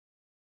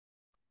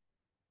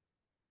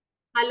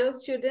Hello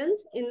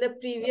students, in the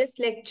previous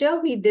lecture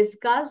we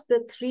discussed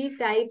the three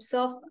types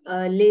of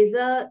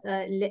laser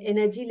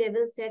energy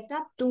level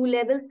setup, 2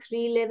 level,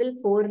 3 level,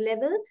 4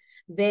 level,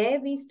 where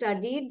we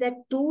studied that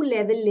 2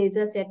 level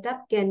laser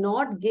setup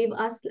cannot give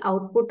us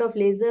output of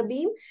laser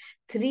beam,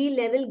 3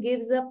 level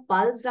gives a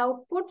pulsed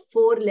output,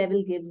 4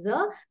 level gives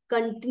a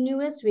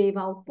continuous wave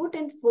output,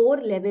 and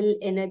 4 level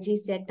energy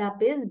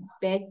setup is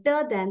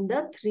better than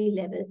the 3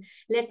 level.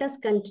 Let us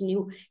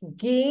continue.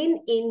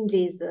 Gain in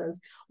lasers.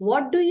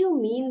 What do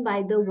you mean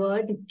by the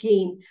word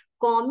gain?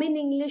 Common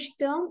English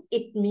term,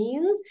 it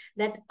means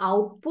that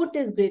output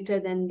is greater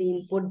than the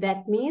input.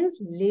 That means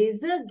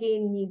laser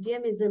gain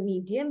medium is a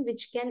medium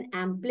which can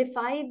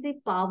amplify the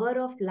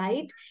power of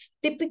light,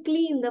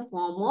 typically in the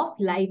form of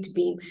light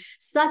beam.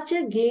 Such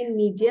a gain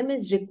medium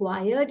is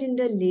required in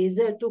the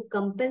laser to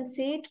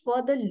compensate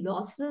for the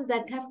losses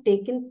that have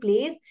taken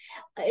place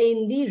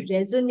in the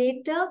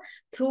resonator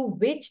through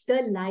which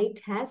the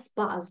light has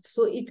passed.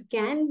 So it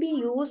can be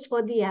used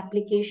for the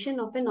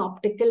application of an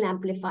optical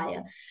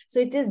amplifier.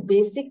 So it is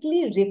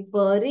basically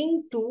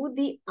referring to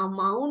the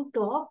amount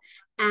of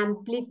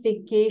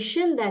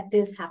amplification that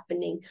is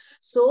happening.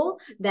 So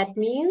that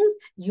means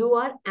you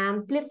are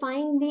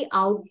amplifying the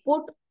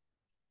output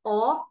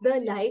of the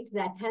light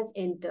that has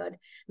entered.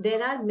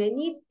 There are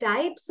many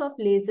types of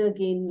laser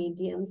gain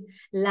mediums,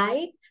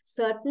 like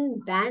certain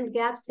band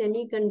gap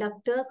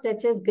semiconductors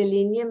such as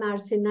gallium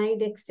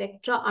arsenide,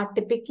 etc., are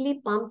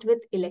typically pumped with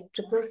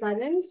electrical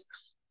currents.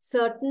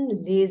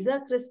 Certain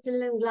laser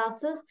crystalline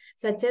glasses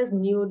such as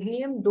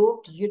neodymium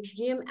doped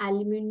yttrium,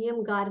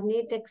 aluminium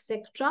garnet,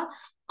 etc.,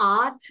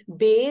 are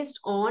based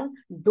on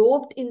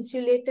doped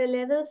insulator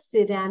levels.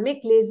 Ceramic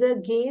laser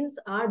gains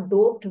are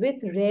doped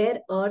with rare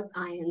earth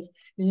ions.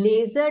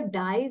 Laser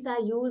dyes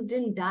are used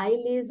in dye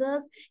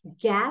lasers.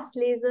 Gas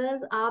lasers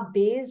are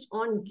based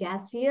on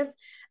gaseous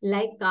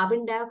like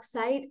carbon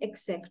dioxide,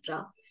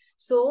 etc.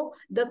 So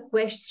the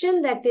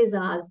question that is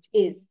asked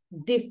is,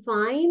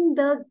 define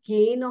the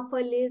gain of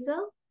a laser.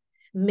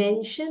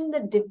 Mention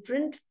the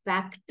different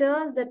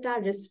factors that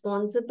are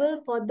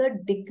responsible for the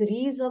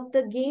decrease of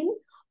the gain,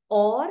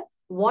 or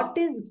what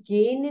is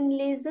gain in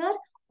laser?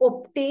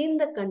 Obtain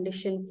the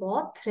condition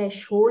for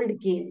threshold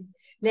gain.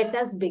 Let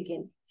us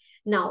begin.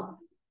 Now,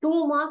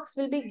 2 marks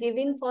will be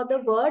given for the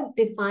word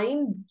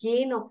define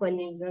gain of a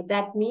laser.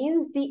 That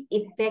means the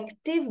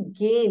effective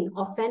gain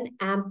of an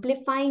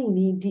amplifying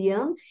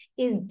medium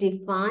is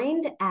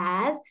defined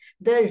as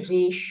the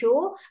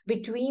ratio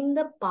between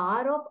the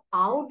power of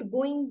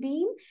outgoing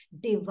beam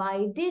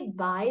divided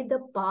by the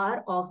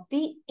power of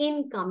the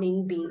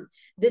incoming beam.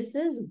 This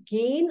is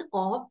gain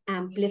of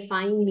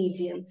amplifying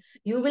medium.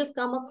 You will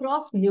come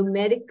across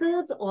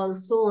numericals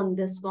also on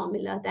this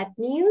formula. That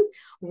means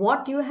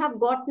what you have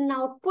gotten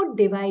output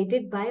divided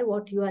by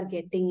what you are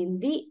getting in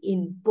the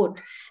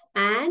input.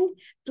 And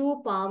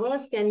 2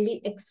 powers can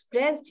be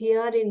expressed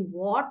here in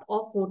watt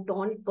or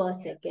photon per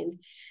second.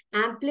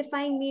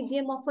 Amplifying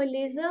medium of a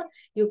laser,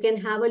 you can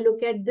have a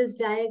look at this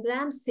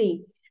diagram.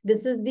 See,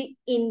 this is the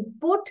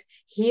input.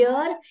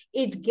 Here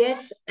it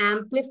gets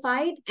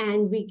amplified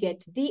and we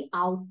get the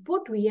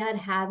output. We are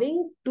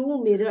having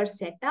 2 mirrors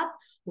set up.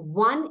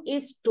 One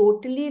is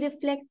totally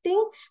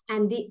reflecting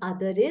and the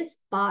other is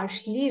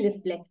partially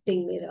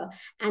reflecting mirror.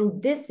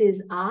 And this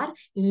is our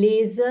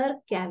laser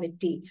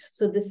cavity.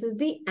 So this is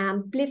the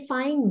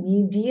amplifying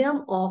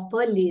medium of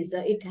a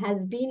laser. It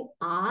has been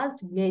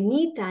asked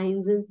many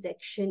times in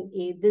section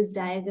A, this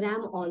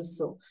diagram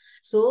also.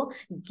 So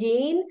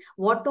gain,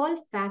 what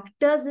all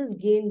factors is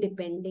gain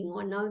depending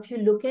on? Now, if you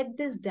look at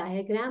this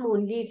diagram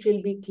only, it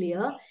will be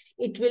clear.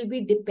 It will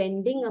be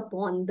depending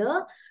upon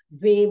the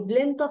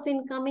wavelength of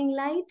incoming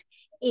light,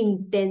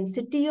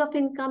 intensity of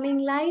incoming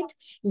light,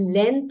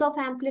 length of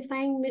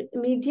amplifying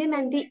medium,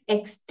 and the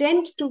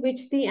extent to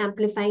which the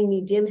amplifying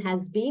medium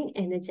has been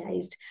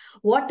energized.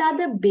 What are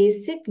the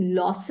basic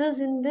losses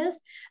in this?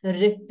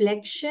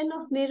 Reflection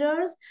of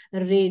mirrors,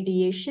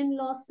 radiation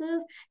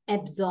losses,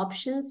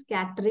 absorption,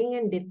 scattering,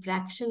 and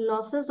diffraction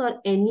losses, or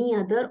any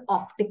other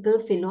optical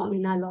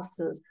phenomena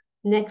losses.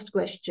 Next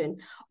question.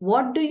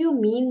 What do you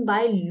mean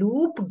by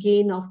loop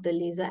gain of the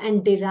laser?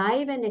 And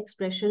derive an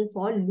expression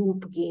for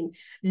loop gain.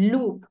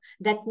 Loop,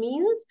 that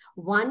means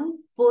one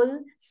full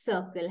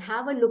circle.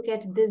 Have a look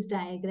at this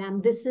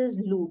diagram. This is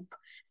loop.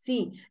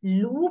 See,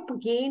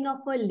 loop gain of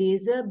a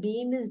laser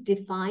beam is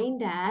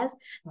defined as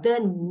the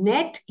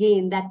net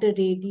gain that the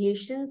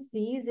radiation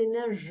sees in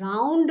a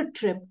round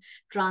trip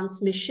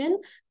transmission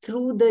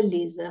through the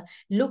laser.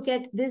 Look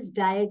at this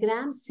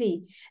diagram.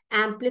 See,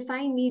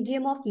 amplifying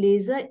medium of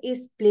laser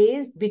is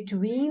placed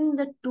between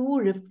the 2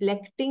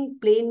 reflecting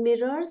plane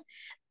mirrors.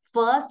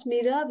 First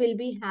mirror will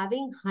be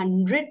having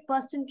 100%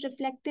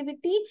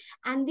 reflectivity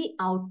and the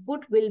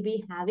output will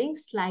be having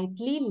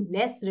slightly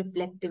less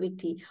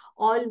reflectivity.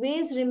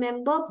 Always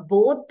remember,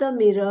 both the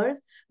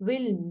mirrors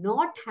will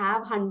not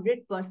have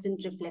 100%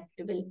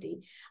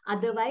 reflectivity.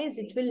 Otherwise,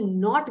 it will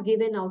not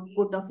give an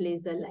output of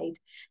laser light.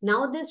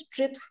 Now, this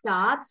strip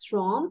starts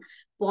from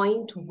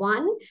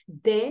 0.1,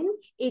 then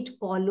it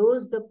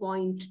follows the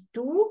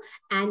 0.2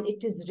 and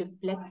it is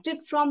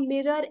reflected from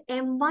mirror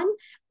M1.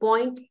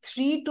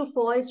 0.3 to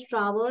 4 is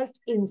traversed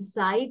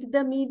inside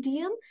the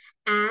medium,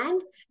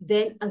 and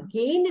then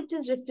again it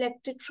is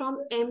reflected from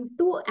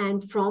M2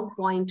 and from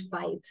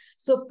 0.5.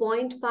 So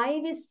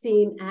 0.5 is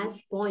same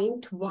as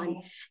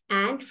 0.1.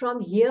 And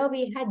from here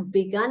we had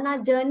begun our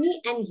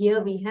journey and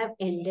here we have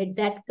ended.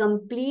 That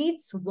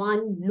completes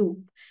one loop.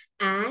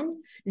 And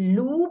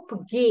loop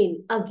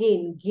gain,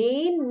 again,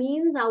 gain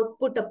means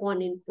output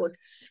upon input.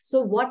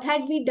 So what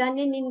had we done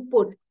in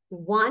input?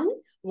 1.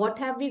 What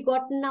have we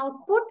gotten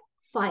output?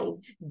 5.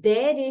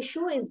 Their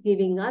ratio is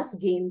giving us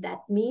gain. That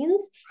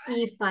means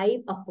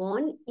E5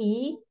 upon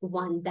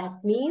E1.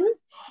 That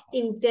means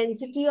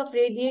intensity of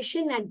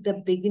radiation at the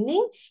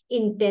beginning,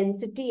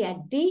 intensity at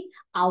the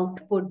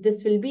output.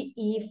 This will be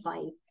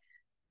E5.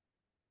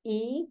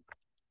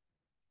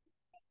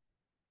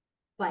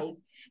 E5.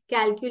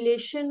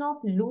 Calculation of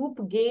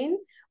loop gain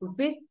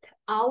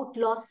without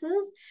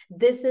losses.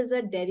 This is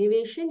a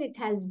derivation. It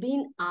has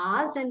been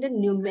asked and a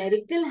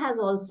numerical has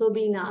also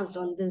been asked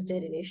on this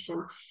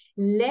derivation.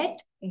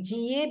 Let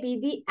GA be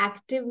the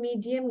active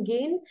medium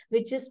gain,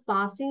 which is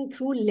passing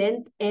through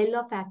length L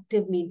of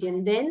active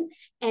medium. Then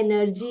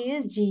energy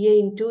is GA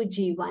into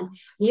G1.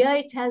 Here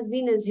it has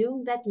been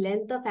assumed that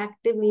length of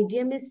active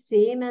medium is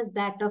same as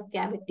that of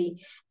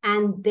cavity.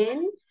 And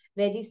then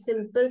very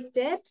simple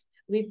steps.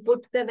 We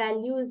put the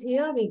values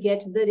here, we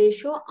get the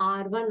ratio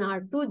R1,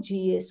 R2,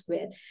 GA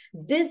square.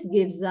 This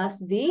gives us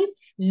the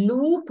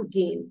loop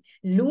gain.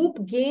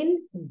 Loop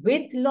gain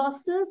with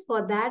losses.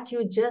 For that,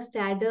 you just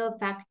add a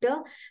factor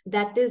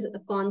that is a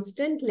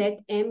constant. Let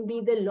M be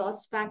the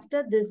loss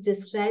factor. This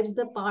describes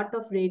the part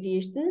of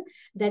radiation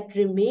that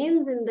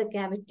remains in the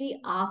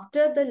cavity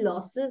after the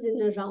losses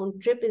in a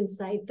round trip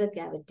inside the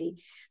cavity.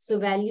 So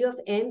value of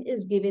M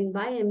is given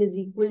by M is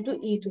equal to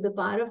e to the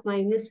power of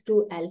minus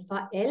 2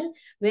 alpha L,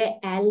 where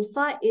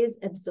alpha is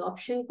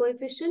absorption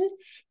coefficient,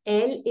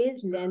 L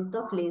is length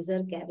of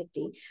laser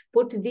cavity.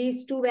 Put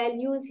these two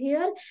values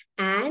here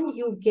and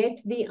you get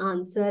the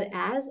answer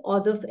as,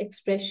 or the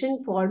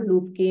expression for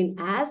loop gain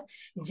as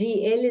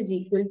GL is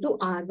equal to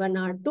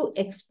R1 R2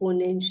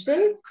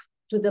 exponential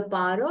to the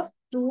power of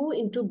 2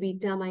 into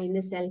beta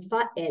minus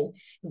alpha L.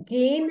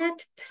 Gain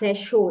at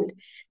threshold.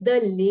 The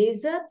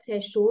laser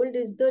threshold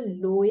is the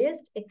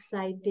lowest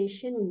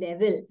excitation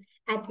level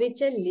at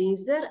which a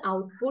laser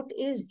output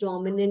is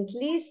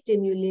dominantly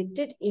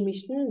stimulated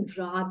emission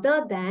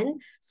rather than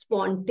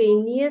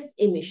spontaneous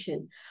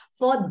emission.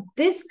 For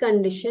this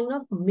condition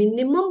of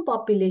minimum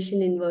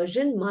population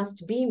inversion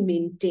must be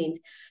maintained.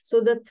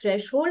 So the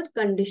threshold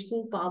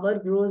condition power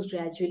grows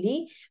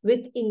gradually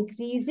with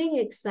increasing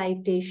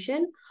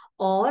excitation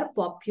or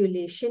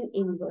population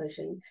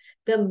inversion.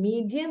 The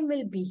medium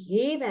will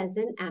behave as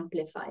an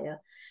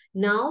amplifier.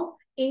 Now,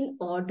 in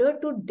order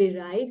to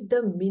derive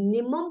the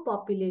minimum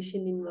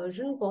population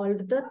inversion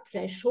called the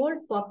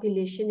threshold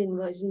population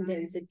inversion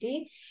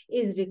density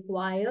is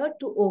required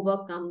to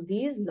overcome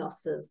these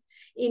losses.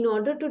 In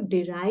order to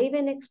derive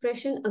an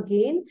expression,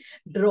 again,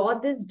 draw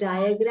this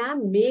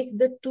diagram, make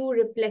the two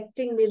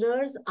reflecting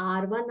mirrors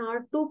R1,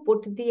 R2,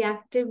 put the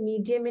active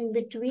medium in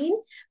between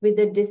with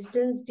the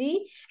distance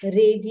D.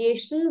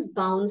 Radiations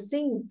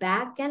bouncing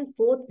back and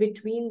forth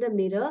between the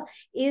mirror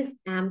is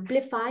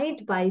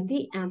amplified by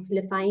the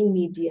amplifying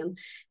medium.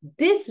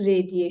 This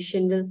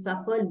radiation will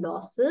suffer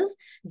losses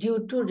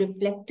due to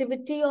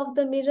reflectivity of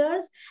the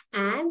mirrors,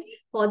 and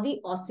for the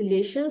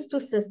oscillations to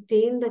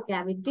sustain the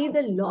cavity,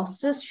 the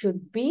losses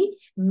should be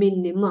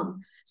minimum.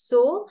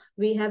 So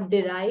we have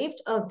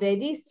derived a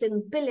very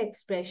simple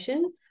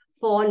expression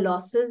for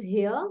losses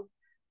here.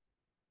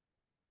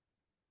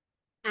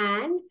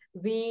 And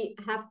we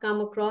have come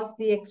across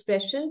the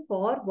expression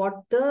for what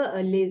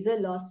the laser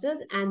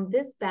losses and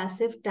this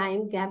passive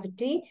time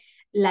cavity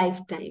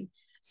lifetime.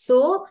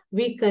 So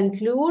we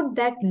conclude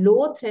that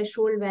low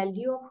threshold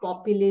value of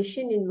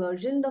population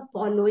inversion, the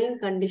following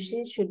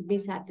conditions should be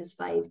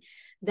satisfied.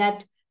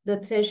 That the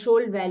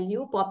threshold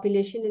value,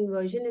 population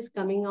inversion is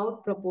coming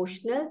out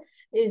proportional,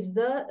 is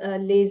the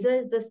laser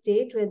is the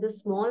state where the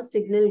small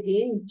signal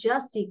gain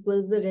just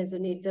equals the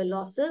resonator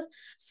losses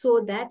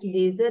so that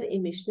laser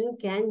emission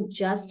can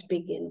just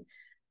begin.